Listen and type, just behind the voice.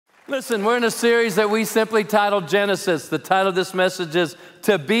Listen, we're in a series that we simply titled Genesis. The title of this message is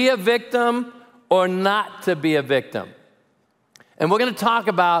To Be a Victim or Not to Be a Victim. And we're going to talk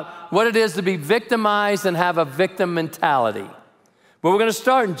about what it is to be victimized and have a victim mentality. But we're going to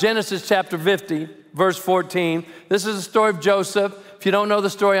start in Genesis chapter 50, verse 14. This is the story of Joseph. If you don't know the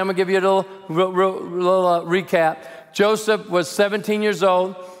story, I'm going to give you a little recap. Joseph was 17 years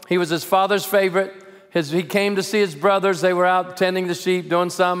old. He was his father's favorite. He came to see his brothers. They were out tending the sheep, doing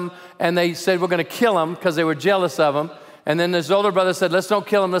something, and they said, we're going to kill him because they were jealous of him. And then his older brother said, let's don't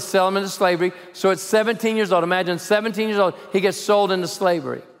kill him, let's sell him into slavery. So at 17 years old, imagine 17 years old, he gets sold into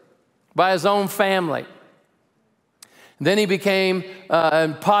slavery by his own family. Then he became,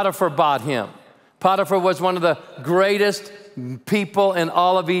 and Potiphar bought him. Potiphar was one of the greatest people in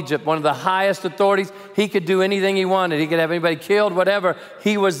all of Egypt, one of the highest authorities. He could do anything he wanted. He could have anybody killed, whatever.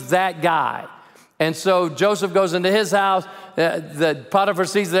 He was that guy. And so Joseph goes into his house. The Potiphar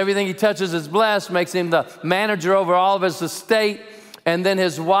sees that everything he touches is blessed, makes him the manager over all of his estate. And then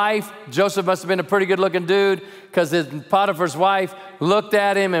his wife, Joseph must have been a pretty good-looking dude because Potiphar's wife looked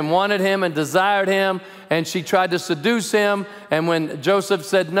at him and wanted him and desired him, and she tried to seduce him. And when Joseph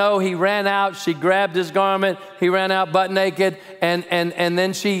said no, he ran out. She grabbed his garment. He ran out butt naked, and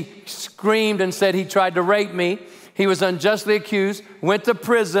then she screamed and said, he tried to rape me. He was unjustly accused, went to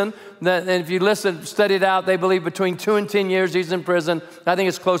prison. And if you study it out, they believe between 2 and 10 years he's in prison. I think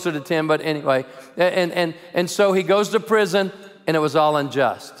it's closer to 10, but anyway. And so he goes to prison, and it was all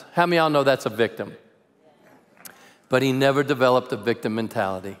unjust. How many of y'all know that's a victim? But he never developed a victim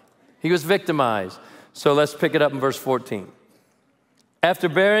mentality. He was victimized. So let's pick it up in verse 14. After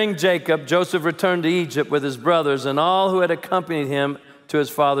burying Jacob, Joseph returned to Egypt with his brothers and all who had accompanied him to his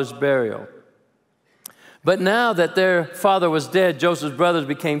father's burial. But now that their father was dead, Joseph's brothers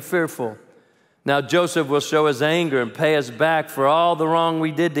became fearful. Now Joseph will show his anger and pay us back for all the wrong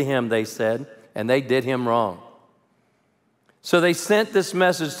we did to him, they said, and they did him wrong. So they sent this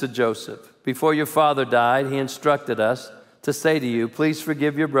message to Joseph. Before your father died, he instructed us to say to you, please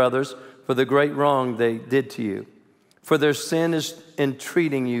forgive your brothers for the great wrong they did to you, for their sin is in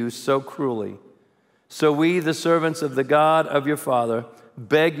treating you so cruelly. So we, the servants of the God of your father,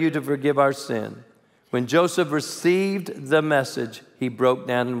 beg you to forgive our sin. When Joseph received the message, he broke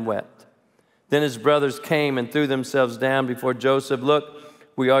down and wept. Then his brothers came and threw themselves down before Joseph. Look,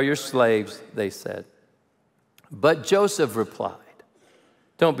 we are your slaves, they said. But Joseph replied,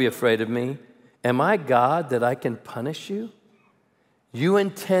 don't be afraid of me. Am I God that I can punish you? You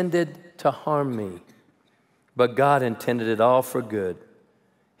intended to harm me, but God intended it all for good.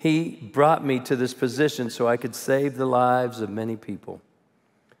 He brought me to this position so I could save the lives of many people.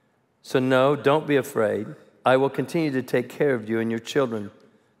 So no, don't be afraid. I will continue to take care of you and your children.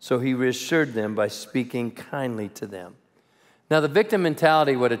 So he reassured them by speaking kindly to them. Now the victim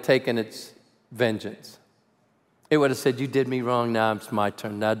mentality would have taken its vengeance. It would have said, you did me wrong, now it's my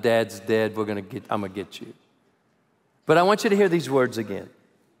turn. Now dad's dead, I'm gonna get you. But I want you to hear these words again.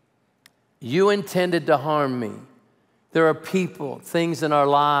 You intended to harm me. There are people, things in our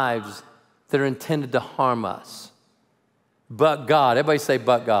lives that are intended to harm us. But God, everybody say,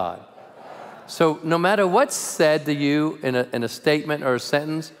 but God. So no matter what's said to you in a statement or a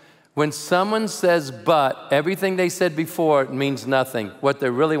sentence, when someone says but, everything they said before means nothing. What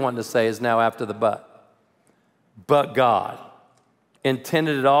they're really wanting to say is now after the but. But God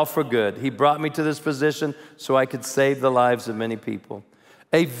intended it all for good. He brought me to this position so I could save the lives of many people.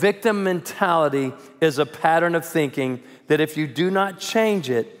 A victim mentality is a pattern of thinking that if you do not change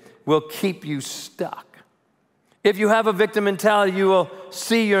it, will keep you stuck. If you have a victim mentality, you will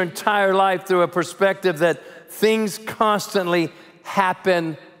see your entire life through a perspective that things constantly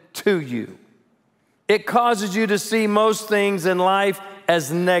happen to you. It causes you to see most things in life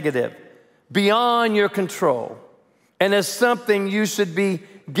as negative, beyond your control, and as something you should be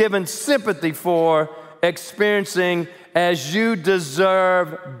given sympathy for, experiencing as you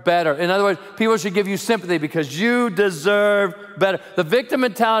deserve better. In other words, people should give you sympathy because you deserve better. The victim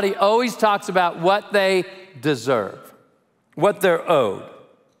mentality always talks about what they deserve, what they're owed.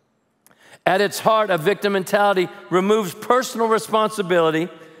 At its heart, a victim mentality removes personal responsibility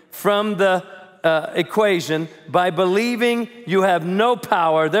from the equation by believing you have no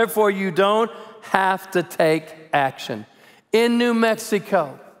power, therefore you don't have to take action. In New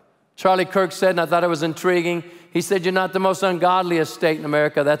Mexico, Charlie Kirk said, and I thought it was intriguing, he said, you're not the most ungodliest state in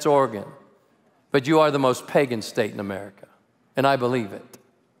America, that's Oregon, but you are the most pagan state in America, and I believe it.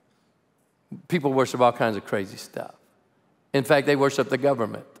 People worship all kinds of crazy stuff. In fact, they worship the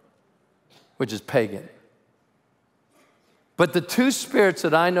government, which is pagan. But the two spirits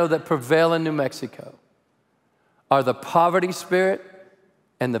that I know that prevail in New Mexico are the poverty spirit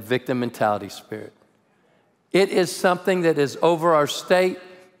and the victim mentality spirit. It is something that is over our state.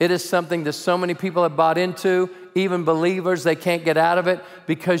 It is something that so many people have bought into, even believers, they can't get out of it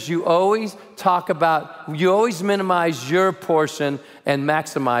because you always minimize your portion and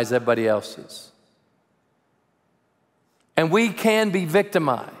maximize everybody else's. And we can be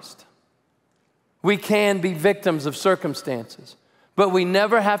victimized. We can be victims of circumstances, but we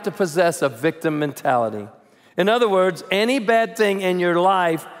never have to possess a victim mentality. In other words, any bad thing in your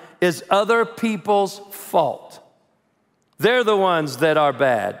life is other people's fault. They're the ones that are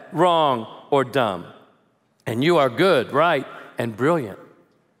bad, wrong, or dumb. And you are good, right, and brilliant.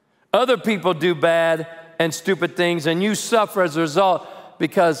 Other people do bad and stupid things, and you suffer as a result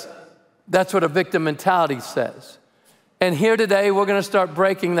because that's what a victim mentality says. And here today, we're going to start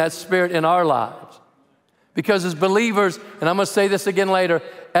breaking that spirit in our lives. Because as believers, and I'm going to say this again later,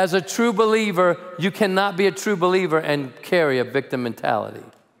 as a true believer, you cannot be a true believer and carry a victim mentality.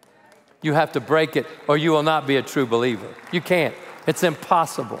 You have to break it or you will not be a true believer. You can't. It's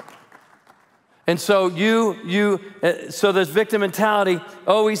impossible. And so so this victim mentality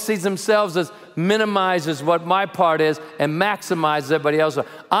always sees themselves as minimizes what my part is and maximizes everybody else.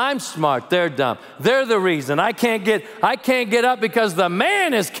 I'm smart, they're dumb. They're the reason. I can't get up because the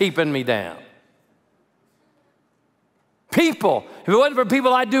man is keeping me down. People, if it wasn't for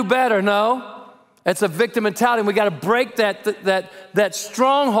people, I'd do better. No. It's a victim mentality, and we got to break that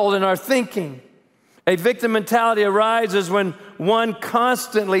stronghold in our thinking. A victim mentality arises when one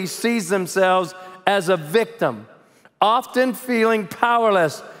constantly sees themselves as a victim, often feeling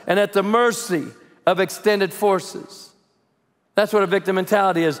powerless and at the mercy of extended forces. That's what a victim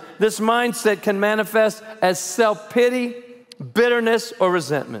mentality is. This mindset can manifest as self-pity, bitterness, or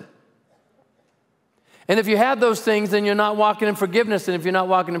resentment. And if you have those things, then you're not walking in forgiveness. And if you're not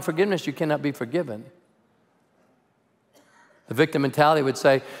walking in forgiveness, you cannot be forgiven. The victim mentality would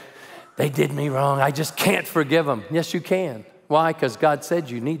say, they did me wrong. I just can't forgive them. Yes, you can. Why? Because God said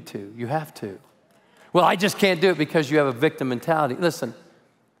you need to. You have to. Well, I just can't do it because you have a victim mentality. Listen,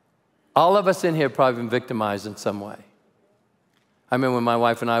 all of us in here have probably been victimized in some way. I remember when my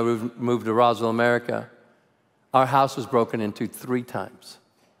wife and I moved to Roswell, America, our house was broken into 3 times.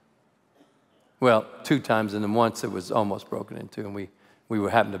 Well, 2 times, and then once it was almost broken into, and we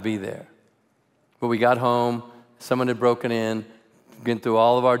happened to be there. But we got home, someone had broken in, went through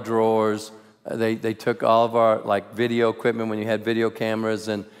all of our drawers. They took all of our video equipment when you had video cameras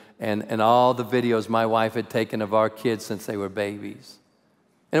and all the videos my wife had taken of our kids since they were babies.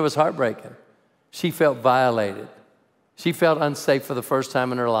 And it was heartbreaking. She felt violated. She felt unsafe for the first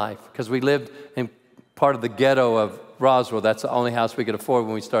time in her life because we lived in part of the ghetto of Roswell. That's the only house we could afford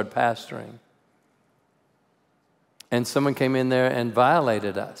when we started pastoring. And someone came in there and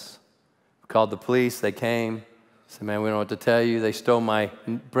violated us. We called the police. They came. Said, man, we don't know what to tell you. They stole my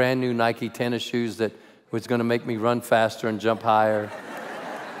brand new Nike tennis shoes that was going to make me run faster and jump higher.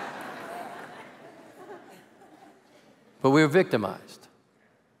 But we were victimized.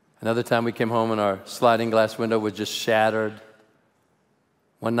 Another time we came home and our sliding glass window was just shattered.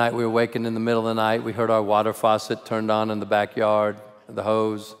 One night we were waking in the middle of the night. We heard our water faucet turned on in the backyard, the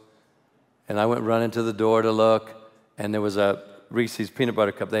hose. And I went running to the door to look. And there was a Reese's peanut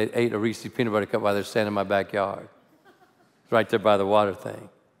butter cup. They ate a Reese's peanut butter cup while they were standing in my backyard. Right there by the water thing.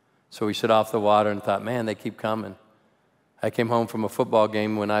 So we shut off the water and thought, man, they keep coming. I came home from a football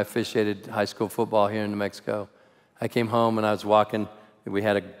game when I officiated high school football here in New Mexico. I came home and I was walking. We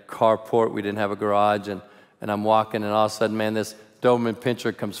had a carport. We didn't have a garage. And I'm walking, and all of a sudden, man, this Doberman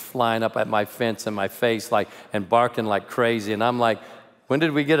Pinscher comes flying up at my fence in my face and barking like crazy. And I'm like, when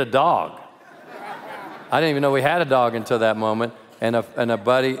did we get a dog? I didn't even know we had a dog until that moment. And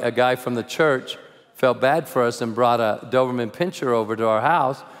a guy from the church, felt bad for us and brought a Doberman Pinscher over to our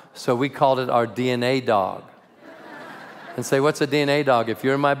house, so we called it our DNA dog. And say, what's a DNA dog? If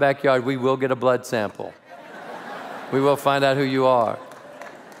you're in my backyard, we will get a blood sample. We will find out who you are.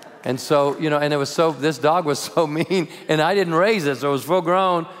 And so, and this dog was so mean, and I didn't raise it, so it was full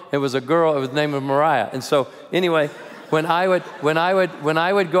grown. It was a girl, it was the name of Mariah. And so, anyway, when I would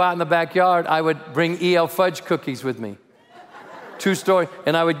go out in the backyard, I would bring E.L. fudge cookies with me. True story.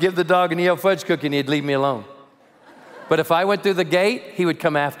 And I would give the dog an E.L. fudge cookie, and he'd leave me alone. But if I went through the gate, he would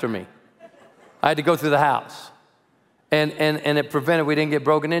come after me. I had to go through the house. And it prevented, we didn't get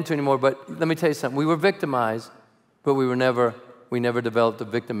broken into anymore. But let me tell you something. We were victimized, but we never developed a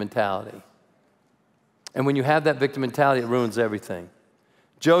victim mentality. And when you have that victim mentality, it ruins everything.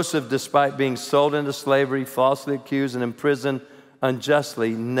 Joseph, despite being sold into slavery, falsely accused, and imprisoned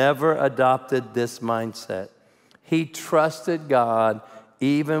unjustly, never adopted this mindset. He trusted God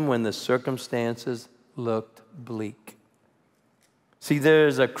even when the circumstances looked bleak. See,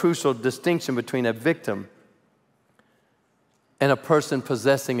 there's a crucial distinction between a victim and a person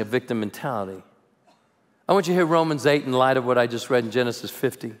possessing a victim mentality. I want you to hear Romans 8 in light of what I just read in Genesis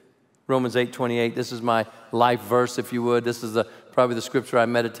 50. Romans 8:28. This is my life verse, if you would. This is probably the scripture I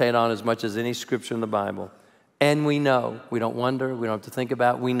meditate on as much as any scripture in the Bible. And we know, we don't wonder, we don't have to think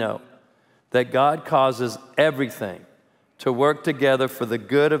about, we know that God causes everything to work together for the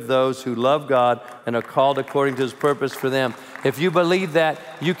good of those who love God and are called according to his purpose for them. If you believe that,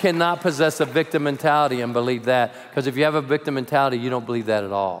 you cannot possess a victim mentality and believe that. Because if you have a victim mentality, you don't believe that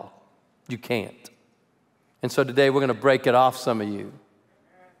at all. You can't. And so today we're going to break it off, some of you.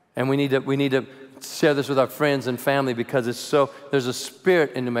 And we need to share this with our friends and family because there's a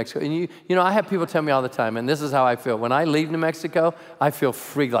spirit in New Mexico. And you know, I have people tell me all the time, and this is how I feel. When I leave New Mexico, I feel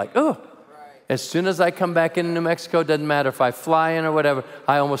free, like, oh. As soon as I come back into New Mexico, it doesn't matter if I fly in or whatever,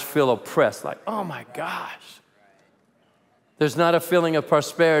 I almost feel oppressed, like, oh my gosh. There's not a feeling of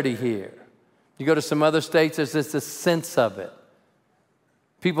prosperity here. You go to some other states, there's just a sense of it.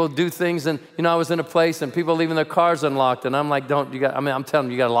 People do things, and you know, I was in a place and people leaving their cars unlocked, and I'm like, I'm telling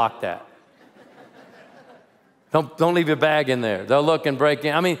them, you gotta lock that. Don't leave your bag in there. They'll look and break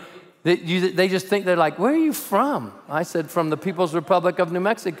in. I mean, they just think, they're like, where are you from? I said, from the People's Republic of New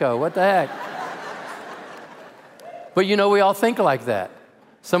Mexico. What the heck? But you know, we all think like that.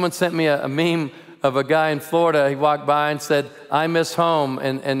 Someone sent me a meme of a guy in Florida. He walked by and said, I miss home.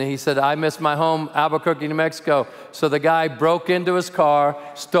 And he said, I miss my home, Albuquerque, New Mexico. So the guy broke into his car,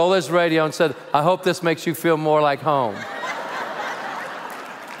 stole his radio, and said, I hope this makes you feel more like home.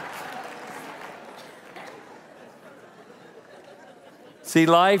 See,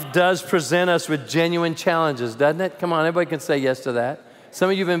 life does present us with genuine challenges, doesn't it? Come on, everybody can say yes to that. Some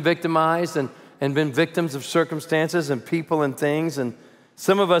of you have been victimized and been victims of circumstances and people and things, and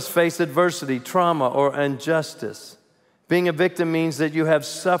some of us face adversity, trauma, or injustice. Being a victim means that you have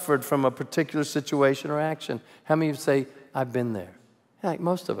suffered from a particular situation or action. How many of you say, I've been there? Heck,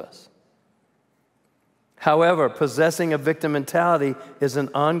 most of us. However, possessing a victim mentality is an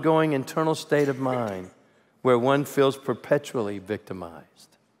ongoing internal state of mind where one feels perpetually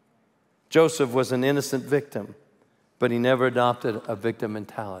victimized. Joseph was an innocent victim, but he never adopted a victim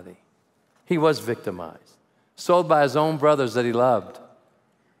mentality. He was victimized, sold by his own brothers that he loved.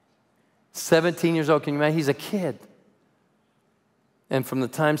 17 years old, can you imagine? He's a kid. And from the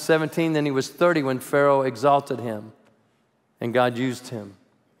time 17, then he was 30 when Pharaoh exalted him and God used him.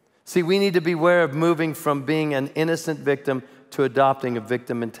 See, we need to beware of moving from being an innocent victim to adopting a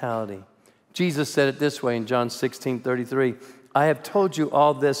victim mentality. Jesus said it this way in John 16:33, I have told you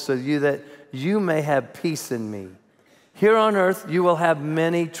all this so that you may have peace in me. Here on earth, you will have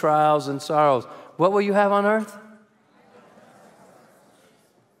many trials and sorrows. What will you have on earth?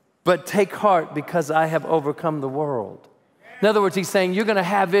 But take heart because I have overcome the world. In other words, he's saying you're going to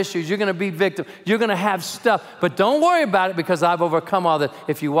have issues, you're going to be victim, you're going to have stuff, but don't worry about it because I've overcome all that.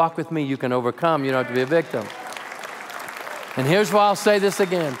 If you walk with me, you can overcome. You don't have to be a victim. And here's why I'll say this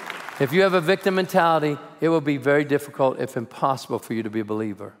again. If you have a victim mentality, it will be very difficult, if impossible, for you to be a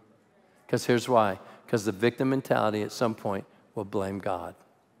believer. Because here's why. Because the victim mentality at some point will blame God.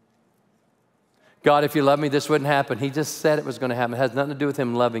 God, if you love me, this wouldn't happen. He just said it was going to happen. It has nothing to do with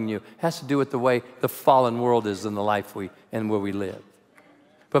him loving you. It has to do with the way the fallen world is in the life and where we live.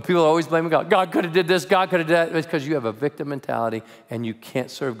 But people are always blaming God. God could have did this, God could have did that. It's because you have a victim mentality and you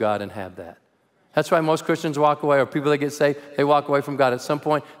can't serve God and have that. That's why most Christians walk away, or people that get saved, they walk away from God. At some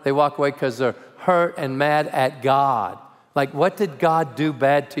point, they walk away because they're hurt and mad at God. Like, what did God do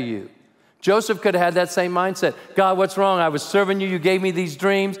bad to you? Joseph could have had that same mindset. God, what's wrong? I was serving you. You gave me these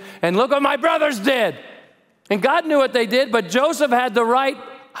dreams. And look what my brothers did. And God knew what they did, but Joseph had the right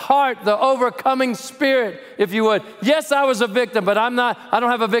heart, the overcoming spirit, if you would. Yes, I was a victim, but I don't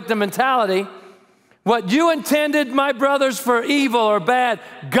have a victim mentality. What you intended, my brothers, for evil or bad,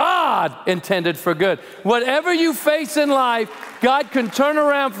 God intended for good. Whatever you face in life, God can turn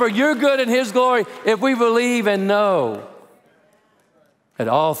around for your good and his glory if we believe and know that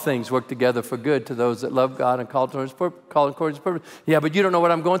all things work together for good to those that love God and call according to his purpose. Yeah, but you don't know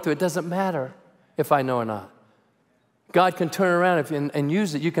what I'm going through. It doesn't matter if I know or not. God can turn around and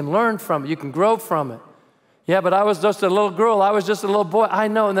use it. You can learn from it. You can grow from it. Yeah, but I was just a little girl. I was just a little boy. I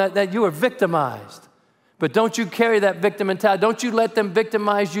know that you were victimized. But don't you carry that victim mentality. Don't you let them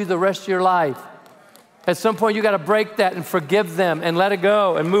victimize you the rest of your life. At some point, you got to break that and forgive them and let it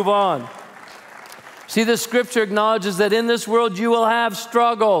go and move on. See, the scripture acknowledges that in this world you will have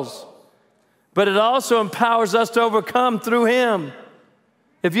struggles, but it also empowers us to overcome through him.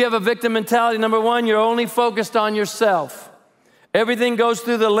 If you have a victim mentality, number one, you're only focused on yourself. Everything goes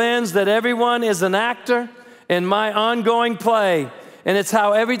through the lens that everyone is an actor in my ongoing play. And it's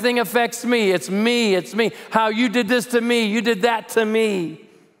how everything affects me. It's me, it's me. How you did this to me, you did that to me.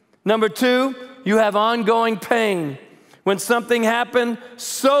 Number two, you have ongoing pain. When something happened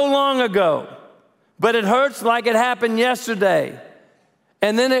so long ago, but it hurts like it happened yesterday.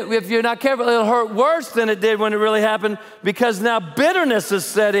 And then if you're not careful, it'll hurt worse than it did when it really happened, because now bitterness has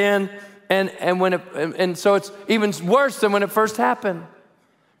set in, and so it's even worse than when it first happened.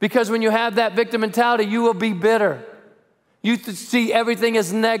 Because when you have that victim mentality, you will be bitter. You see everything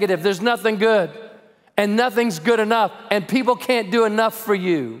as negative. There's nothing good, and nothing's good enough, and people can't do enough for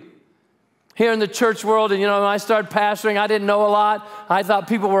you. Here in the church world, and when I started pastoring, I didn't know a lot. I thought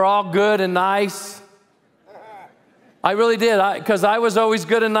people were all good and nice. I really did, because I was always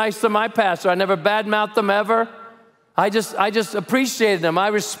good and nice to my pastor. I never badmouthed them ever. I just appreciated them. I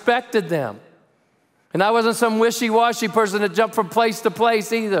respected them. And I wasn't some wishy-washy person that jumped from place to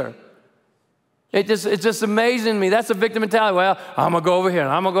place either. It's just amazing to me. That's a victim mentality. Well, I'm going to go over here, and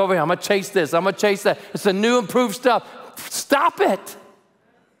I'm going to go over here. I'm going to chase this. I'm going to chase that. It's the new improved stuff. Stop it.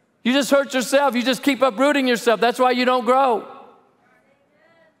 You just hurt yourself. You just keep uprooting yourself. That's why you don't grow.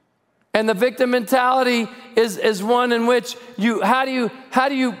 And the victim mentality is one in which how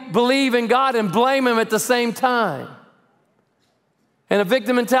do you believe in God and blame Him at the same time? And a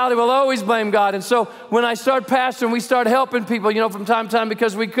victim mentality will always blame God. And so when I started pastoring, we started helping people, from time to time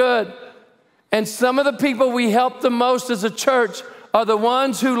because we could. And some of the people we helped the most as a church are the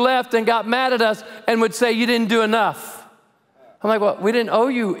ones who left and got mad at us and would say, you didn't do enough. I'm like, well, we didn't owe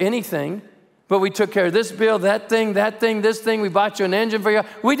you anything. But we took care of this bill, that thing, this thing. We bought you an engine for you.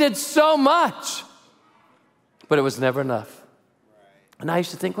 We did so much. But it was never enough. And I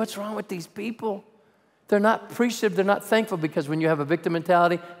used to think, what's wrong with these people? They're not appreciative. They're not thankful, because when you have a victim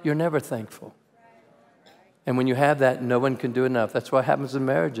mentality, you're never thankful. And when you have that, no one can do enough. That's what happens in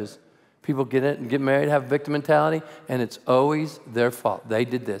marriages. People get married, have a victim mentality, and it's always their fault. They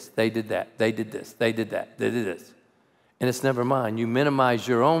did this. They did that. They did this. They did that. They did this. And it's never mine. You minimize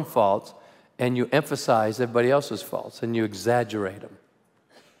your own faults, and you emphasize everybody else's faults, and you exaggerate them.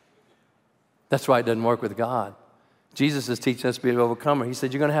 That's why it doesn't work with God. Jesus is teaching us to be an overcomer. He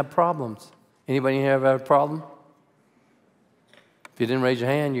said, you're going to have problems. Anybody here ever have a problem? If you didn't raise your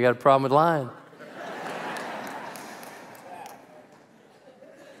hand, you got a problem with lying.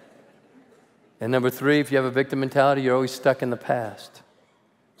 And number three, if you have a victim mentality, you're always stuck in the past.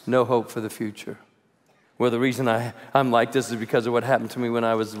 No hope for the future. Well, the reason I'm like this is because of what happened to me when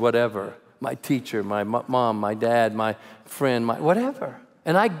I was whatever. My teacher, my mom, my dad, my friend, my whatever.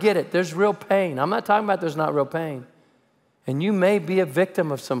 And I get it. There's real pain. I'm not talking about there's not real pain. And you may be a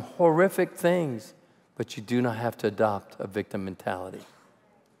victim of some horrific things, but you do not have to adopt a victim mentality.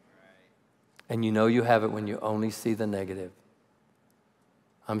 And you know you have it when you only see the negative.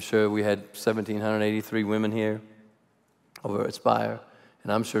 I'm sure we had 1,783 women here over at Spire,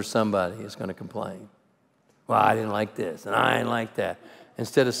 and I'm sure somebody is going to complain. Well, I didn't like this, and I didn't like that.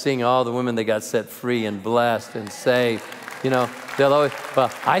 Instead of seeing all the women that got set free and blessed and saved, they'll always,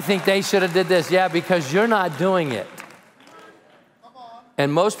 well, I think they should have did this. Yeah, because you're not doing it.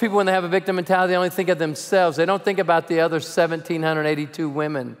 And most people, when they have a victim mentality, they only think of themselves. They don't think about the other 1,782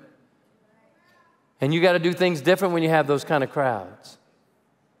 women. And you got to do things different when you have those kind of crowds.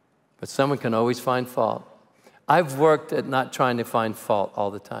 But someone can always find fault. I've worked at not trying to find fault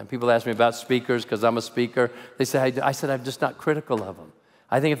all the time. People ask me about speakers because I'm a speaker. They say, I said, I'm just not critical of them.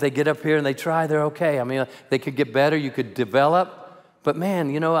 I think if they get up here and they try, they're okay. I mean, they could get better. You could develop. But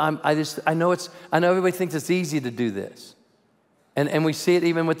man, I know everybody thinks it's easy to do this. And we see it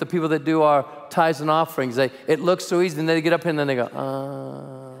even with the people that do our tithes and offerings. It looks so easy, and then they get up here and then they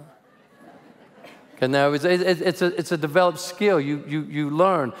go, And now it's a developed skill. You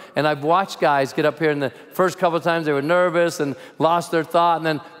learn. And I've watched guys get up here, and the first couple of times they were nervous and lost their thought, and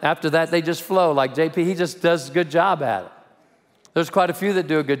then after that they just flow. Like JP, he just does a good job at it. There's quite a few that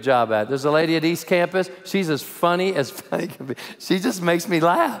do a good job at it. There's a lady at East Campus. She's as funny can be. She just makes me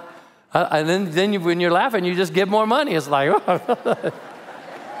laugh. And then when you're laughing, you just give more money. It's like, oh.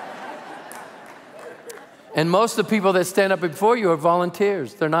 And most of the people that stand up before you are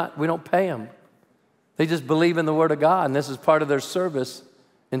volunteers. We don't pay them. They just believe in the Word of God, and this is part of their service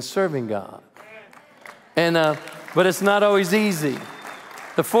in serving God. But it's not always easy.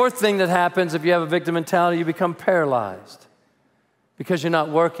 The fourth thing that happens if you have a victim mentality, you become paralyzed because you're not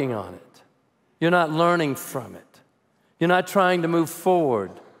working on it. You're not learning from it. You're not trying to move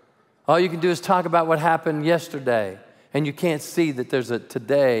forward. All you can do is talk about what happened yesterday, and you can't see that there's a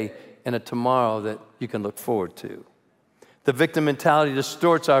today and a tomorrow that you can look forward to. The victim mentality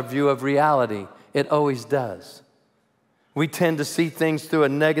distorts our view of reality. It always does. We tend to see things through a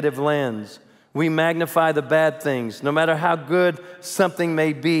negative lens. We magnify the bad things. No matter how good something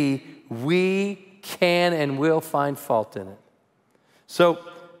may be, we can and will find fault in it. So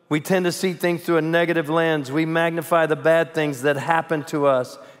we tend to see things through a negative lens. We magnify the bad things that happen to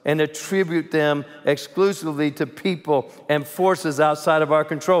us and attribute them exclusively to people and forces outside of our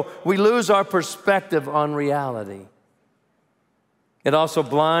control. We lose our perspective on reality. It also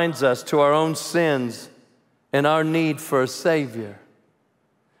blinds us to our own sins and our need for a Savior.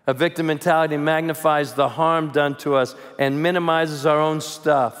 A victim mentality magnifies the harm done to us and minimizes our own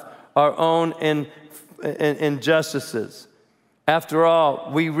stuff, our own injustices. After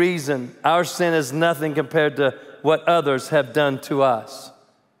all, we reason our sin is nothing compared to what others have done to us.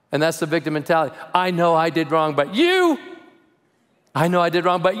 And that's the victim mentality. I know I did wrong, but you. I know I did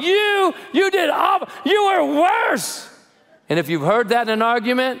wrong, but you did awful. You were worse. And if you've heard that in an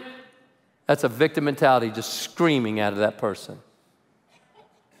argument, that's a victim mentality just screaming out of that person.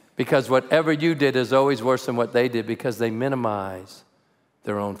 Because whatever you did is always worse than what they did because they minimize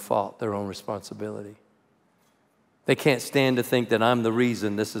their own fault, their own responsibility. They can't stand to think that I'm the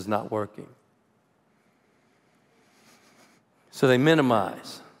reason this is not working. So they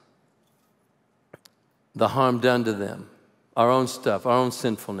minimize the harm done to them, our own stuff, our own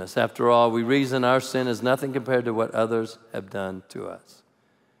sinfulness. After all, we reason our sin is nothing compared to what others have done to us.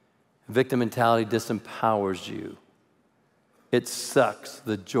 Victim mentality disempowers you. It sucks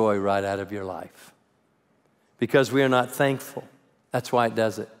the joy right out of your life because we are not thankful. That's why it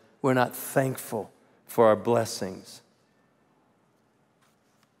does it. We're not thankful for our blessings.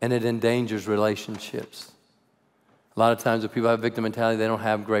 And it endangers relationships. A lot of times when people have victim mentality, they don't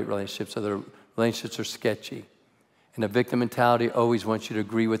have great relationships, so their relationships are sketchy. And a victim mentality always wants you to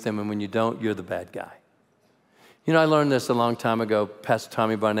agree with them, and when you don't, you're the bad guy. You know, I learned this a long time ago. Pastor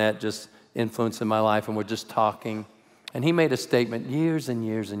Tommy Barnett just influenced in my life, and we're just talking. And he made a statement years and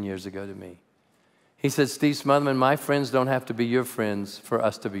years and years ago to me. He said, Steve Smothermon, my friends don't have to be your friends for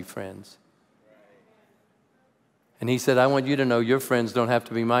us to be friends. And he said, I want you to know your friends don't have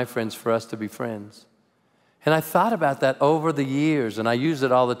to be my friends for us to be friends. And I thought about that over the years, and I use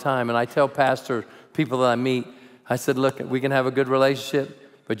it all the time. And I tell pastor people that I meet, I said, look, we can have a good relationship,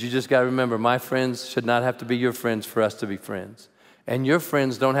 but you just got to remember, my friends should not have to be your friends for us to be friends. And your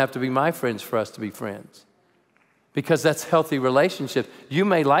friends don't have to be my friends for us to be friends. Because that's healthy relationship. You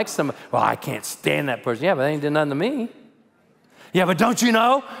may like somebody, well, I can't stand that person. Yeah, but they ain't did nothing to me. Yeah, but don't you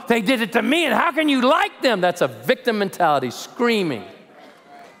know? They did it to me, and how can you like them? That's a victim mentality, screaming.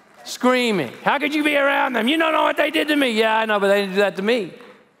 Screaming. How could you be around them? You don't know what they did to me. Yeah, I know, but they didn't do that to me.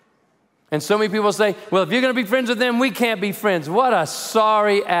 And so many people say, well, if you're going to be friends with them, we can't be friends. What a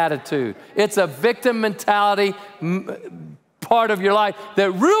sorry attitude. It's a victim mentality part of your life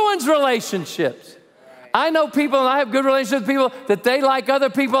that ruins relationships. I know people, and I have good relationships with people, that they like other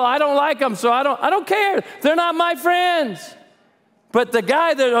people. I don't like them, so I don't care. They're not my friends. But the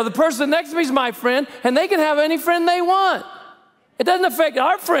guy or the person next to me is my friend, and they can have any friend they want. It doesn't affect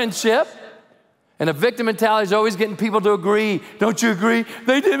our friendship. And a victim mentality is always getting people to agree. Don't you agree?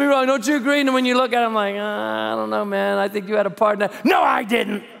 They did me wrong. Don't you agree? And when you look at them like, I don't know, man. I think you had a part in that. No, I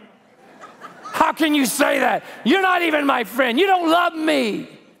didn't. How can you say that? You're not even my friend. You don't love me.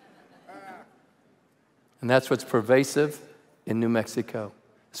 And that's what's pervasive in New Mexico.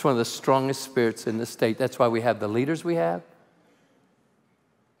 It's one of the strongest spirits in the state. That's why we have the leaders we have.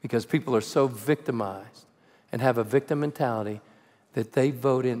 Because people are so victimized and have a victim mentality that they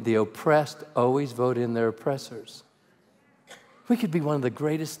vote in, the oppressed always vote in their oppressors. We could be one of the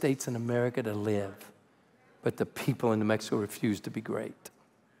greatest states in America to live, but the people in New Mexico refuse to be great.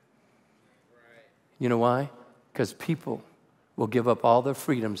 You know why? Because people will give up all their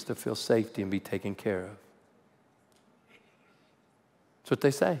freedoms to feel safety and be taken care of. That's what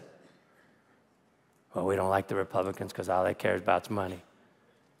they say. Well, we don't like the Republicans because all they care about is money.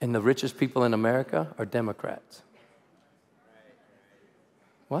 And the richest people in America are Democrats.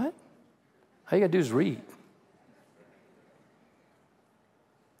 What? All you got to do is read.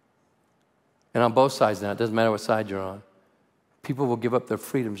 And on both sides now, it doesn't matter what side you're on. People will give up their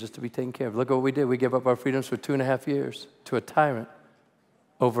freedoms just to be taken care of. Look at what we did. We gave up our freedoms for 2.5 years to a tyrant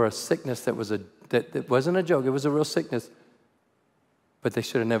over a sickness that wasn't a joke. It was a real sickness. But they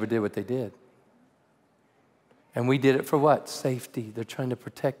should have never did what they did. And we did it for what? Safety. They're trying to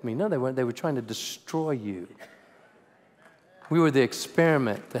protect me. No, they weren't. They were trying to destroy you. We were the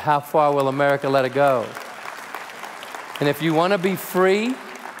experiment. How far will America let it go? And if you want to be free,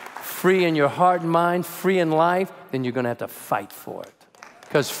 free in your heart and mind, free in life, then you're going to have to fight for it.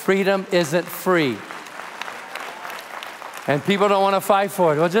 Because freedom isn't free. And people don't want to fight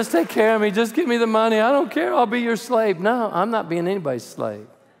for it. Well, just take care of me. Just give me the money. I don't care. I'll be your slave. No, I'm not being anybody's slave.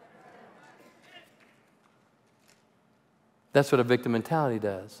 That's what a victim mentality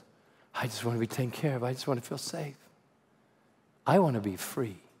does. I just want to be taken care of. I just want to feel safe. I want to be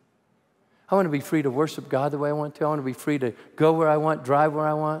free. I want to be free to worship God the way I want to. I want to be free to go where I want, drive where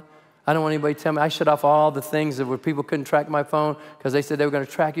I want. I don't want anybody to tell me. I shut off all the things that where people couldn't track my phone because they said they were going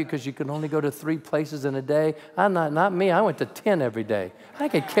to track you because you could only go to 3 places in a day. Not me. I went to 10 every day. I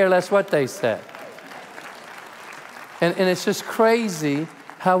could care less what they said. And it's just crazy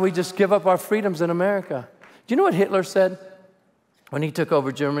how we just give up our freedoms in America. Do you know what Hitler said when he took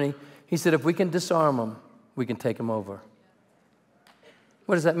over Germany? He said, if we can disarm them, we can take them over.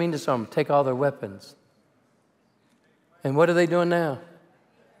 What does that mean, disarm them? Take all their weapons. And what are they doing now?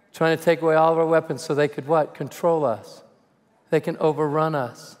 Trying to take away all of our weapons so they could what? Control us. They can overrun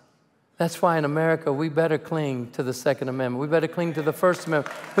us. That's why in America, we better cling to the Second Amendment. We better cling to the First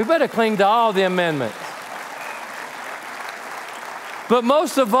Amendment. We better cling to all the amendments. But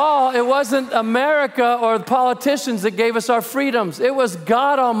most of all, it wasn't America or the politicians that gave us our freedoms. It was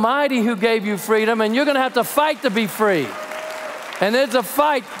God Almighty who gave you freedom, and you're going to have to fight to be free. And it's a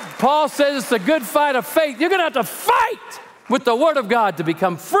fight. Paul says it's a good fight of faith. You're going to have to fight with the Word of God to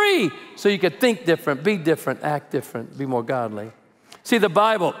become free so you can think different, be different, act different, be more godly. See, the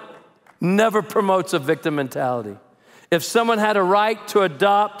Bible never promotes a victim mentality. If someone had a right to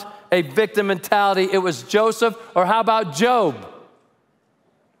adopt a victim mentality, it was Joseph, or how about Job?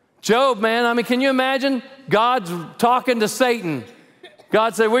 Job, man, I mean, can you imagine God's talking to Satan?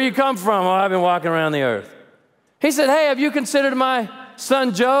 God said, where you come from? Oh, I've been walking around the earth. He said, hey, have you considered my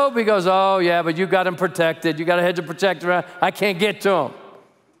son Job? He goes, oh, yeah, but you got him protected. You got a hedge of protection around. I can't get to him.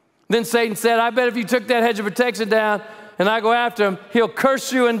 Then Satan said, I bet if you took that hedge of protection down and I go after him, he'll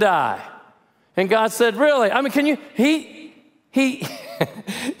curse you and die. And God said, really? I mean, can you,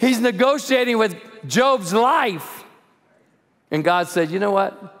 he's negotiating with Job's life. And God said, you know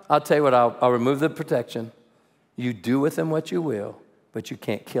what? I'll tell you what, I'll remove the protection. You do with him what you will, but you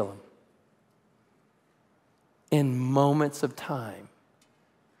can't kill him. In moments of time,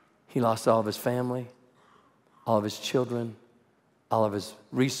 he lost all of his family, all of his children, all of his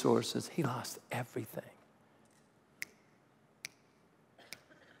resources. He lost everything.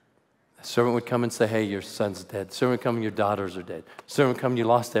 A servant would come and say, hey, your son's dead. A servant would come and your daughters are dead. A servant would come and you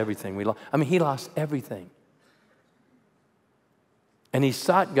lost everything. He lost everything. And he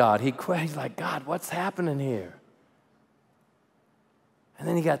sought God. He's like, God, what's happening here? And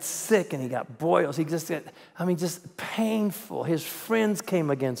then he got sick and he got boils. Just painful. His friends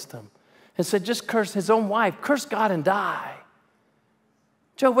came against him and said, just curse his own wife. Curse God and die.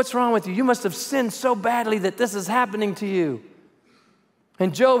 Job, what's wrong with you? You must have sinned so badly that this is happening to you.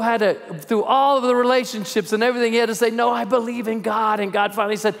 And Job had to, through all of the relationships and everything, he had to say, no, I believe in God. And God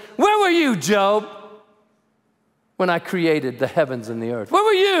finally said, where were you, Job, when I created the heavens and the earth? Where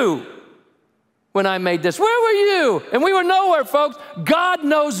were you when I made this? Where were you? And we were nowhere, folks. God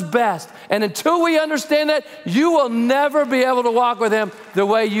knows best. And until we understand that, you will never be able to walk with him the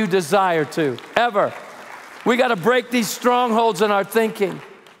way you desire to, ever. We got to break these strongholds in our thinking.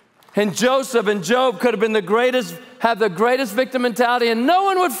 And Joseph and Job could have been have the greatest victim mentality, and no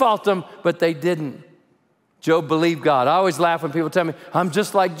one would fault them, but they didn't. Job believed God. I always laugh when people tell me, I'm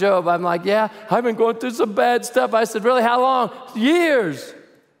just like Job. I'm like, yeah, I've been going through some bad stuff. I said, really, how long? Years.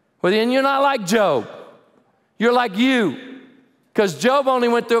 Well, then you're not like Job. You're like you. Because Job only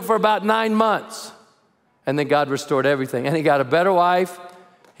went through it for about 9 months. And then God restored everything. And he got a better wife.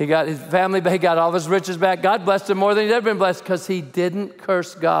 He got his family back. He got all of his riches back. God blessed him more than he'd ever been blessed because he didn't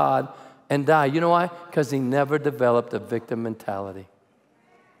curse God and die. You know why? Because he never developed a victim mentality.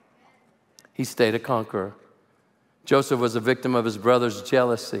 He stayed a conqueror. Joseph was a victim of his brother's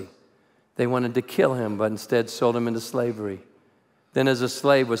jealousy. They wanted to kill him, but instead sold him into slavery. Then as a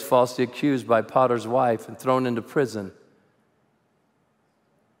slave was falsely accused by Potiphar's wife and thrown into prison.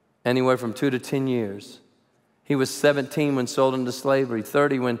 Anywhere from 2 to 10 years. He was 17 when sold into slavery,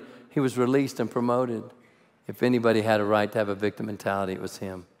 30 when he was released and promoted. If anybody had a right to have a victim mentality, it was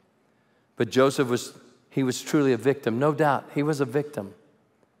him. But Joseph was truly a victim. No doubt, he was a victim,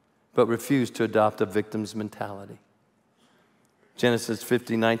 but refused to adopt a victim's mentality. Genesis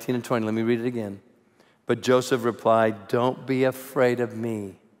 50, 19 and 20. Let me read it again. But Joseph replied, don't be afraid of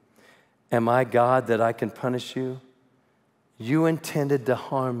me. Am I God that I can punish you? You intended to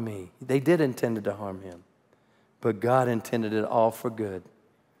harm me. They did intend to harm him. But God intended it all for good.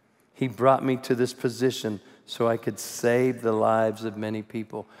 He brought me to this position so I could save the lives of many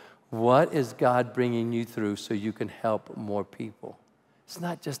people. What is God bringing you through so you can help more people? It's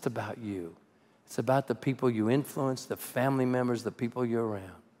not just about you. It's about the people you influence, the family members, the people you're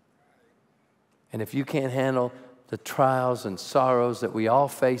around. And if you can't handle the trials and sorrows that we all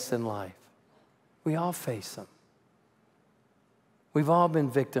face in life, we all face them. We've all been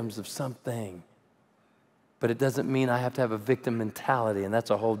victims of something. But it doesn't mean I have to have a victim mentality, and that's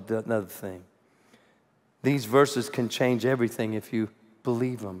a whole another thing. These verses can change everything if you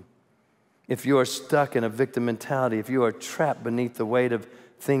believe them. If you are stuck in a victim mentality, if you are trapped beneath the weight of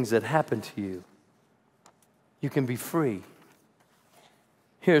things that happen to you, you can be free.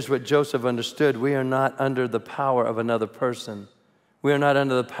 Here's what Joseph understood. We are not under the power of another person. We are not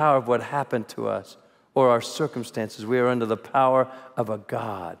under the power of what happened to us or our circumstances. We are under the power of a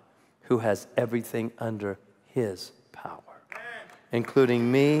God who has everything under his power,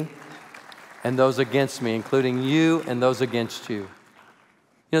 including me and those against me, including you and those against you.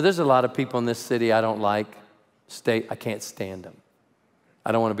 You know, there's a lot of people in this city I don't like. I can't stand them.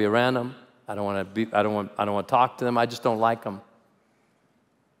 I don't want to be around them. I don't want to talk to them. I just don't like them.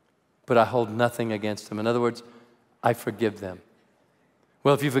 But I hold nothing against them. In other words, I forgive them.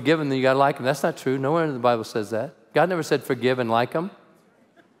 Well, if you forgive them, then you got to like them. That's not true. Nowhere in the Bible says that. God never said forgive and like them.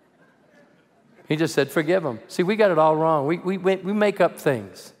 He just said forgive them. See, we got it all wrong. We make up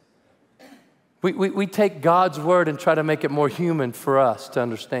things. We take God's word and try to make it more human for us to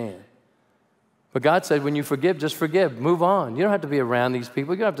understand. But God said, when you forgive, just forgive. Move on. You don't have to be around these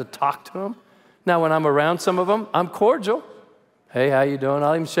people. You don't have to talk to them. Now, when I'm around some of them, I'm cordial. Hey, how you doing?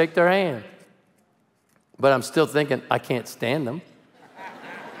 I'll even shake their hand. But I'm still thinking, I can't stand them.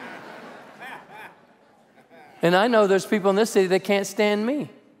 And I know there's people in this city that can't stand me.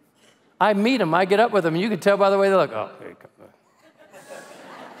 I meet them. I get up with them. And you can tell by the way they look, oh, here you come.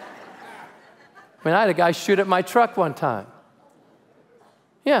 I mean, I had a guy shoot at my truck one time.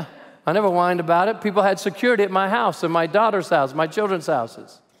 Yeah, I never whined about it. People had security at my house, and my daughter's house, my children's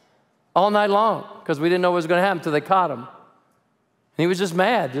houses, all night long, because we didn't know what was going to happen until they caught him. And he was just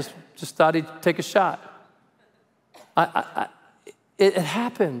mad, just thought he'd take a shot. It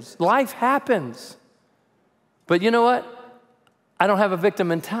happens. Life happens. But you know what? I don't have a victim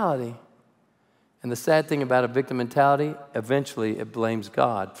mentality. And the sad thing about a victim mentality, eventually it blames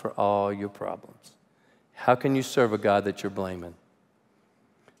God for all your problems. How can you serve a God that you're blaming?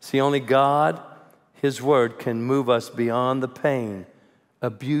 See, only God, his word, can move us beyond the pain,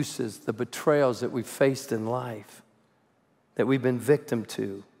 abuses, the betrayals that we've faced in life, that we've been victim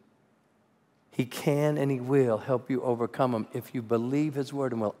to. He can and he will help you overcome them if you believe his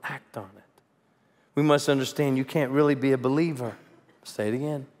word and will act on it. We must understand you can't really be a believer. Say it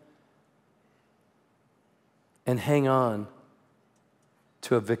again. And hang on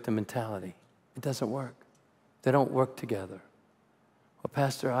to a victim mentality. It doesn't work. They don't work together. Well,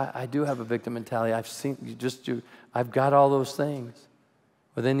 Pastor, I do have a victim mentality. I've got all those things.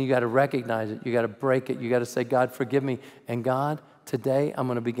 Well, then you got to recognize it. You got to break it. You got to say, God, forgive me. And God, today I'm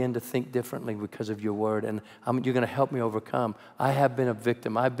going to begin to think differently because of your word. And you're going to help me overcome. I have been a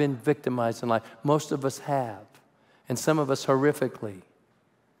victim. I've been victimized in life. Most of us have. And some of us horrifically.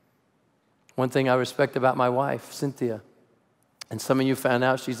 One thing I respect about my wife, Cynthia, and some of you found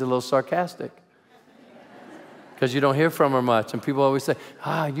out she's a little sarcastic because you don't hear from her much. And people always say,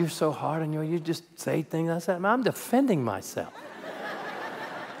 you're so hard on you just say things. I said, I'm defending myself.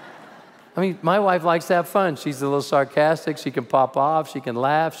 I mean, my wife likes to have fun. She's a little sarcastic. She can pop off. She can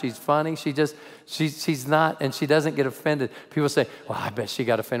laugh. She's funny. She's not, and she doesn't get offended. People say, well, I bet she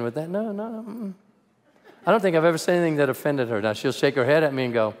got offended with that. No. I don't think I've ever said anything that offended her. Now, she'll shake her head at me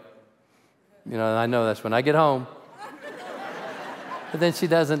and go, you know, and I know that's when I get home. But then she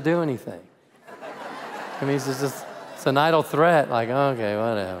doesn't do anything. I mean, it's an idle threat, like, okay,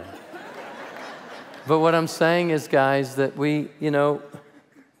 whatever. But what I'm saying is, guys, that we,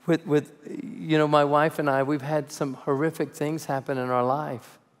 my wife and I, we've had some horrific things happen in our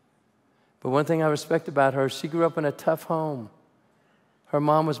life. But one thing I respect about her, she grew up in a tough home. Her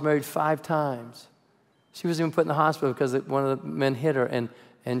mom was married 5 times. She was even put in the hospital because one of the men hit her,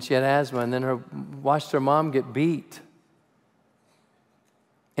 and she had asthma, and then watched her mom get beat.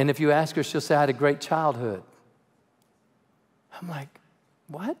 And if you ask her, she'll say, I had a great childhood. I'm like,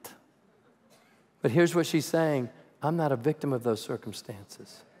 what? But here's what she's saying. I'm not a victim of those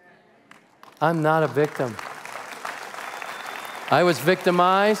circumstances. I'm not a victim. I was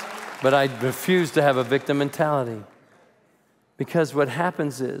victimized, but I refuse to have a victim mentality. Because what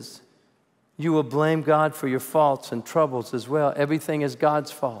happens is, you will blame God for your faults and troubles as well. Everything is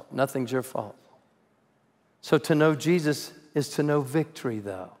God's fault. Nothing's your fault. So to know Jesus is to know victory,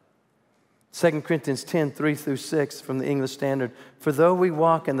 though. 2 Corinthians 10, 3-6 from the English Standard. For though we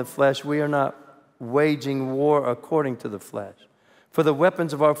walk in the flesh, we are not waging war according to the flesh. For the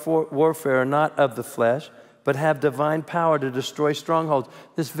weapons of our warfare are not of the flesh, but have divine power to destroy strongholds.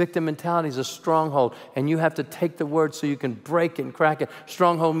 This victim mentality is a stronghold, and you have to take the word so you can break it and crack it.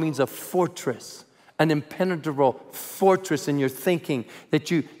 Stronghold means a fortress, an impenetrable fortress in your thinking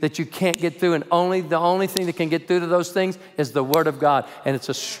that you can't get through. And the only thing that can get through to those things is the Word of God. And it's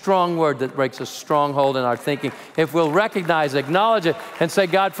a strong word that breaks a stronghold in our thinking. If we'll recognize, acknowledge it, and say,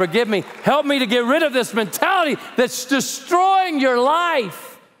 God, forgive me. Help me to get rid of this mentality that's destroying your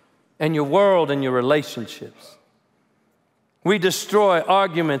life and your world and your relationships. We destroy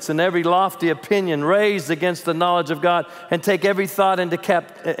arguments and every lofty opinion raised against the knowledge of God and take every thought into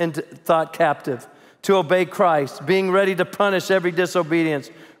thought captive to obey Christ, being ready to punish every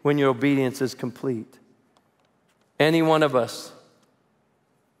disobedience when your obedience is complete. Any one of us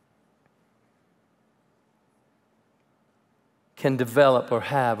can develop or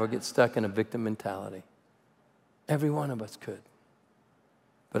have or get stuck in a victim mentality. Every one of us could.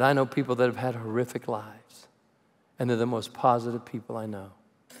 But I know people that have had horrific lives, and they're the most positive people I know.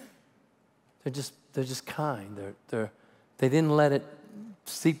 They're just kind. They didn't let it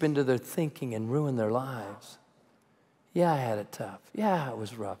seep into their thinking and ruin their lives. Yeah, I had it tough. Yeah, it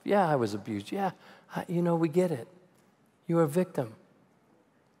was rough. Yeah, I was abused. Yeah, we get it. You're a victim.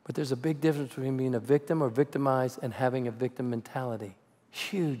 But there's a big difference between being a victim or victimized and having a victim mentality.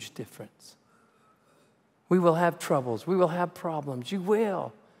 Huge difference. We will have troubles. We will have problems. You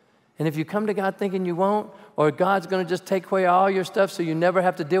will. And if you come to God thinking you won't, or God's going to just take away all your stuff so you never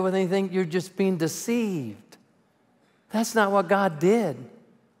have to deal with anything, you're just being deceived. That's not what God did.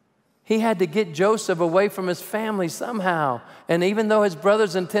 He had to get Joseph away from his family somehow. And even though his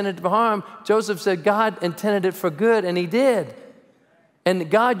brothers intended to harm, Joseph said God intended it for good, and he did. And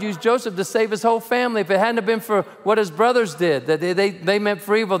God used Joseph to save his whole family. If it hadn't been for what his brothers did, that they meant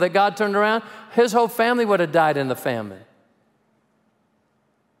for evil, that God turned around, his whole family would have died in the famine.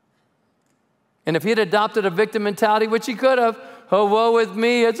 And if he had adopted a victim mentality, which he could have, oh, woe with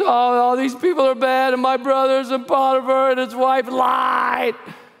me, it's all these people are bad, and my brothers and Potiphar and his wife lied.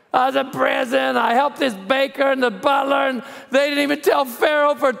 I was in prison, I helped this baker and the butler, and they didn't even tell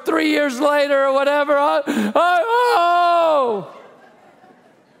Pharaoh for 3 years later or whatever.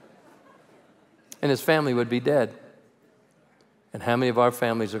 And his family would be dead. And how many of our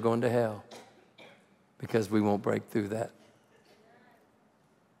families are going to hell because we won't break through that?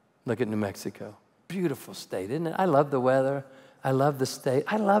 Look at New Mexico. Beautiful state, isn't it? I love the weather. I love the state.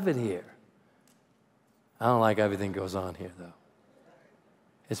 I love it here. I don't like everything that goes on here, though.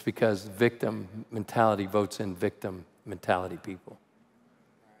 It's because victim mentality votes in victim mentality people.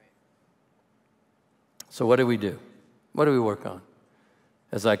 So what do we do? What do we work on?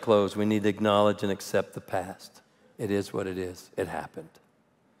 As I close, we need to acknowledge and accept the past. It is what it is. It happened.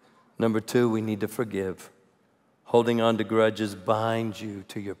 Number 2, we need to forgive. Holding on to grudges binds you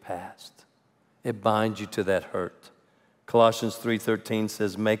to your past. It binds you to that hurt. Colossians 3:13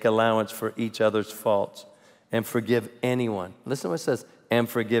 says, make allowance for each other's faults and forgive anyone. Listen to what it says, and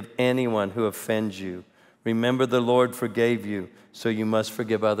forgive anyone who offends you. Remember the Lord forgave you, so you must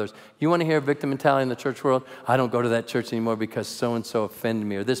forgive others. You want to hear victim mentality in the church world? I don't go to that church anymore because so-and-so offended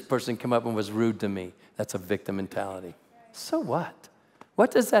me, or this person came up and was rude to me. That's a victim mentality. So what?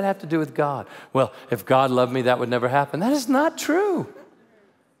 What does that have to do with God? Well, if God loved me, that would never happen. That is not true.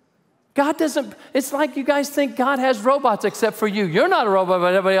 God doesn't, it's like you guys think God has robots except for you. You're not a robot,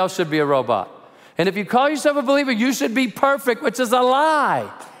 but everybody else should be a robot. And if you call yourself a believer, you should be perfect, which is a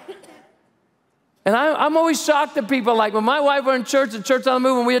lie. And I'm always shocked at people, like when my wife were in church, the Church on the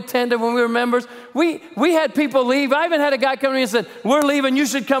Move, when we attended, when we were members, we had people leave. I even had a guy come to me and said, we're leaving, you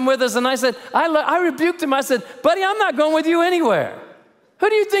should come with us. And I said, I rebuked him. I said, buddy, I'm not going with you anywhere. Who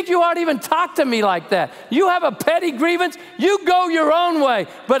do you think you are to even talk to me like that? You have a petty grievance, you go your own way.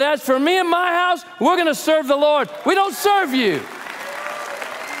 But as for me and my house, we're going to serve the Lord. We don't serve you.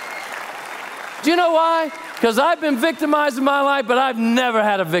 Do you know why? Because I've been victimized in my life, but I've never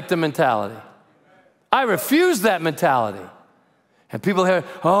had a victim mentality. I refuse that mentality. And people hear,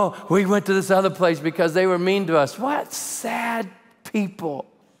 oh, we went to this other place because they were mean to us. What sad people.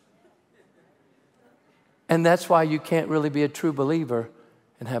 And that's why you can't really be a true believer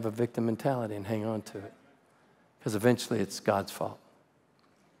and have a victim mentality and hang on to it. Because eventually it's God's fault.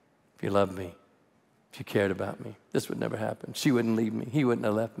 If you loved me, if you cared about me, this would never happen. She wouldn't leave me. He wouldn't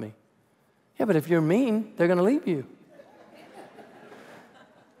have left me. Yeah, but if you're mean, they're going to leave you.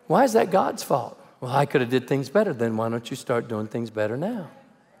 Why is that God's fault? Well, I could have did things better. Then why don't you start doing things better now?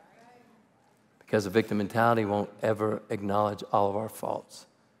 Because a victim mentality won't ever acknowledge all of our faults,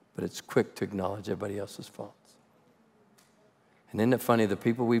 but it's quick to acknowledge everybody else's faults. And isn't it funny, the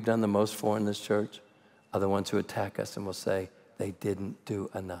people we've done the most for in this church are the ones who attack us and will say they didn't do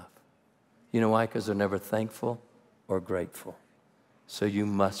enough. You know why? Because they're never thankful or grateful. So you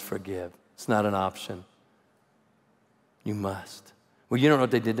must forgive. It's not an option. You must. Well, you don't know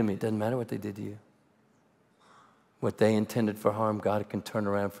what they did to me. It doesn't matter what they did to you. What they intended for harm, God can turn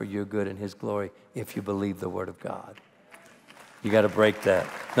around for your good and his glory if you believe the word of God. You got to break that.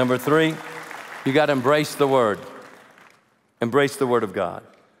 Number 3, you got to embrace the word. Embrace the word of God.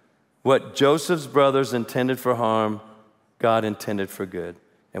 What Joseph's brothers intended for harm, God intended for good.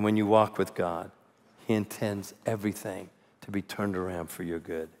 And when you walk with God, he intends everything to be turned around for your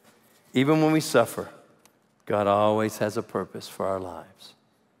good. Even when we suffer, God always has a purpose for our lives.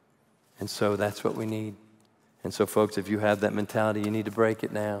 And so that's what we need. And so, folks, if you have that mentality, you need to break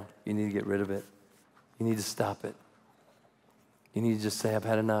it now. You need to get rid of it. You need to stop it. You need to just say, I've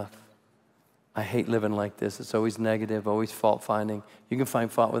had enough. I hate living like this. It's always negative, always fault-finding. You can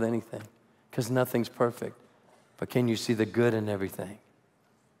find fault with anything because nothing's perfect. But can you see the good in everything?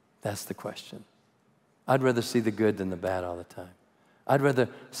 That's the question. I'd rather see the good than the bad all the time. I'd rather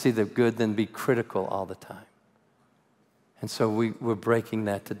see the good than be critical all the time. And so we're breaking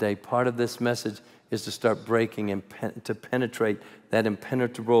that today. Part of this message is to start breaking and to penetrate that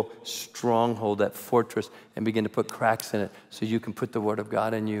impenetrable stronghold, that fortress, and begin to put cracks in it so you can put the word of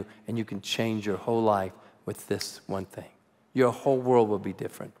God in you and you can change your whole life with this one thing. Your whole world will be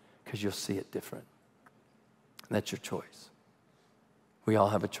different because you'll see it different. And that's your choice. We all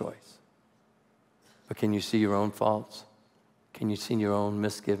have a choice. But can you see your own faults? Can you see your own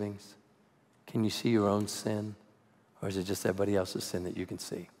misgivings? Can you see your own sin? Or is it just everybody else's sin that you can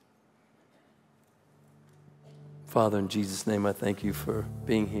see? Father, in Jesus' name, I thank you for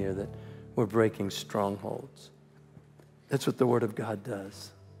being here, that we're breaking strongholds. That's what the Word of God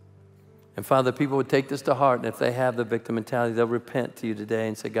does. And Father, people would take this to heart, and if they have the victim mentality, they'll repent to you today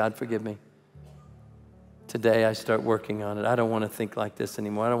and say, God, forgive me. Today, I start working on it. I don't want to think like this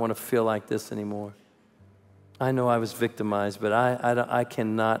anymore. I don't want to feel like this anymore. I know I was victimized, but I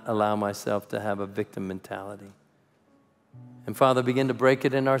cannot allow myself to have a victim mentality. And Father, begin to break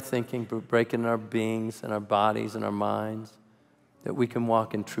it in our thinking, break it in our beings and our bodies and our minds, that we can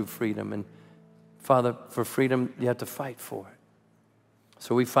walk in true freedom. And Father, for freedom, you have to fight for it.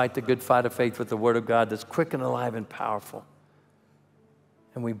 So we fight the good fight of faith with the Word of God that's quick and alive and powerful.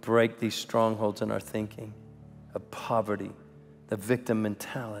 And we break these strongholds in our thinking of poverty, the victim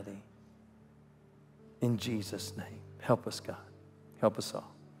mentality. In Jesus' name, help us, God. Help us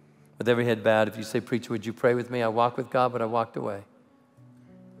all. With every head bowed, if you say, preacher, would you pray with me? I walk with God, but I walked away.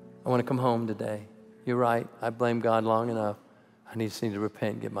 I want to come home today. You're right. I blamed God long enough. I just need to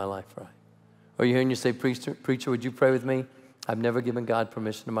repent and get my life right. Or you're here and you say, preacher, would you pray with me? I've never given God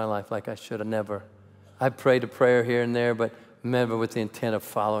permission in my life like I should have. Never. I've prayed a prayer here and there, but never with the intent of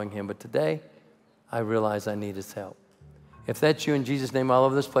following him. But today, I realize I need his help. If that's you, in Jesus' name, all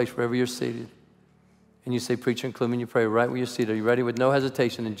over this place, wherever you're seated, and you say, preacher, include me in your prayer, right where you're seated. Are you ready? With no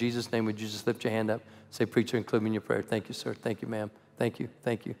hesitation, in Jesus' name, would you just lift your hand up? Say, preacher, include me in your prayer. Thank you, sir. Thank you, ma'am. Thank you,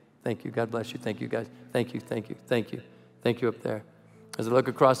 thank you, thank you. God bless you. Thank you, guys. Thank you, thank you, thank you. Thank you up there. As I look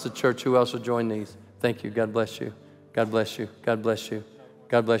across the church, who else will join these? Thank you. God bless you. God bless you. God bless you.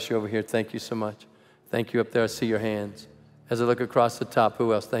 God bless you over here. Thank you so much. Thank you up there. I see your hands. As I look across the top,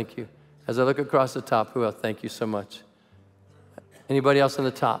 who else? Thank you. As I look across the top, who else? Thank you so much. Anybody else on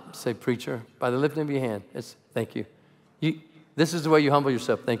the top? Say, preacher, by the lifting of your hand. Thank you. This is the way you humble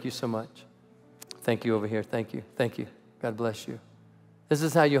yourself. Thank you so much. Thank you over here. Thank you. Thank you. God bless you. This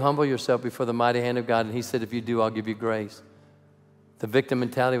is how you humble yourself before the mighty hand of God. And he said, if you do, I'll give you grace. The victim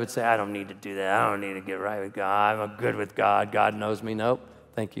mentality would say, I don't need to do that. I don't need to get right with God. I'm good with God. God knows me. Nope.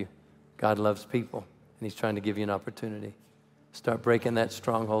 Thank you. God loves people, and he's trying to give you an opportunity. Start breaking that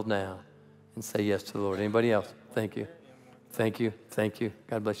stronghold now and say yes to the Lord. Anybody else? Thank you. Thank you. Thank you.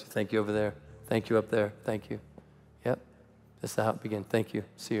 God bless you. Thank you over there. Thank you up there. Thank you. Yep. That's how it began. Thank you.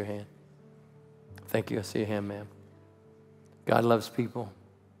 See your hand. Thank you. I see your hand, ma'am. God loves people,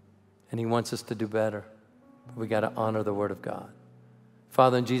 and he wants us to do better. But we got to honor the Word of God.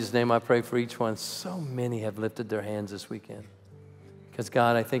 Father, in Jesus' name, I pray for each one. So many have lifted their hands this weekend. Because,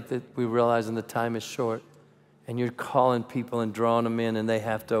 God, I think that we realize the time is short, and you're calling people and drawing them in, and they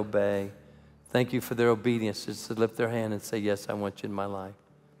have to obey. Thank you for their obedience, just to lift their hand and say, yes, I want you in my life.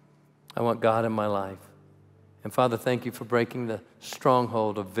 I want God in my life. And, Father, thank you for breaking the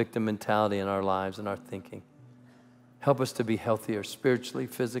stronghold of victim mentality in our lives and our thinking. Help us to be healthier spiritually,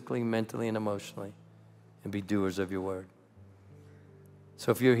 physically, mentally, and emotionally, and be doers of your word.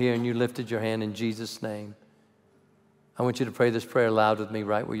 So if you're here and you lifted your hand in Jesus' name, I want you to pray this prayer loud with me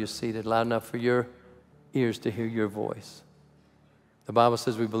right where you're seated, loud enough for your ears to hear your voice. The Bible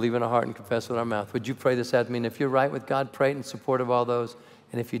says we believe in our heart and confess with our mouth. Would you pray this after me? And if you're right with God, pray it in support of all those.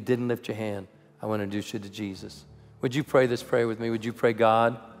 And if you didn't lift your hand, I want to introduce you to Jesus. Would you pray this prayer with me? Would you pray,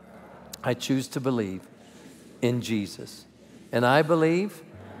 God, I choose to believe in Jesus. And I believe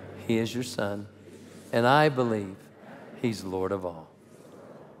he is your son. And I believe He's Lord of all.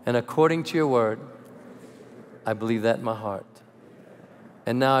 And according to your word, I believe that in my heart.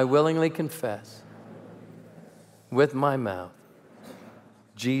 And now I willingly confess with my mouth,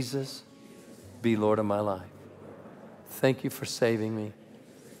 Jesus, be Lord of my life. Thank you for saving me.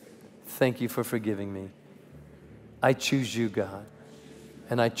 Thank you for forgiving me. I choose you, God,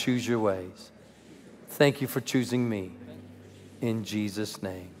 and I choose your ways. Thank you for choosing me. In Jesus'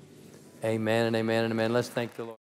 name, amen and amen and amen. Let's thank the Lord.